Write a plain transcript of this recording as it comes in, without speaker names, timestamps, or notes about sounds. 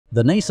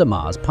The NASA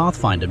Mars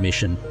Pathfinder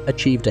mission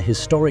achieved a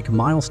historic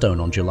milestone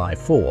on July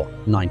 4,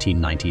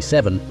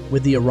 1997,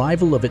 with the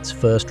arrival of its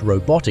first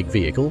robotic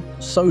vehicle,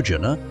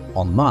 Sojourner,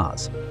 on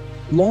Mars.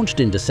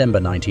 Launched in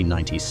December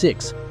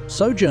 1996,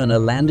 Sojourner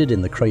landed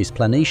in the Crace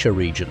Planitia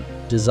region,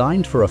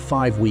 designed for a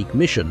 5-week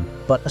mission,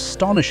 but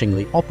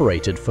astonishingly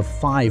operated for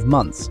 5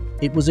 months.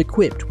 It was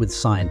equipped with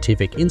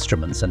scientific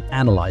instruments and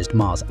analyzed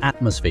Mars'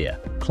 atmosphere,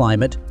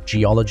 climate,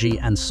 geology,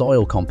 and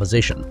soil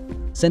composition,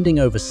 sending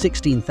over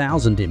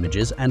 16,000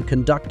 images and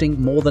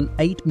conducting more than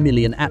 8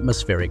 million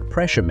atmospheric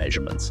pressure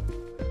measurements.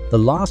 The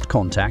last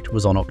contact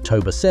was on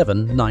October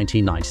 7,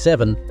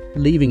 1997,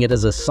 leaving it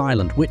as a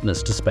silent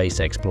witness to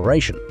space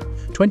exploration.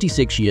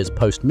 26 years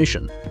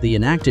post-mission, the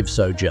inactive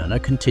Sojourner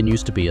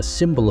continues to be a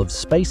symbol of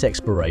space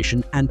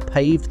exploration and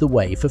paved the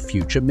way for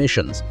future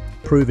missions,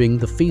 proving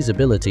the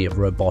feasibility of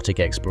robotic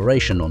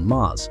exploration on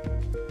Mars.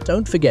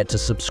 Don't forget to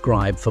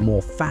subscribe for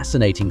more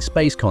fascinating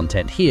space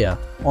content here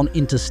on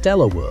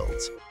Interstellar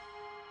Worlds.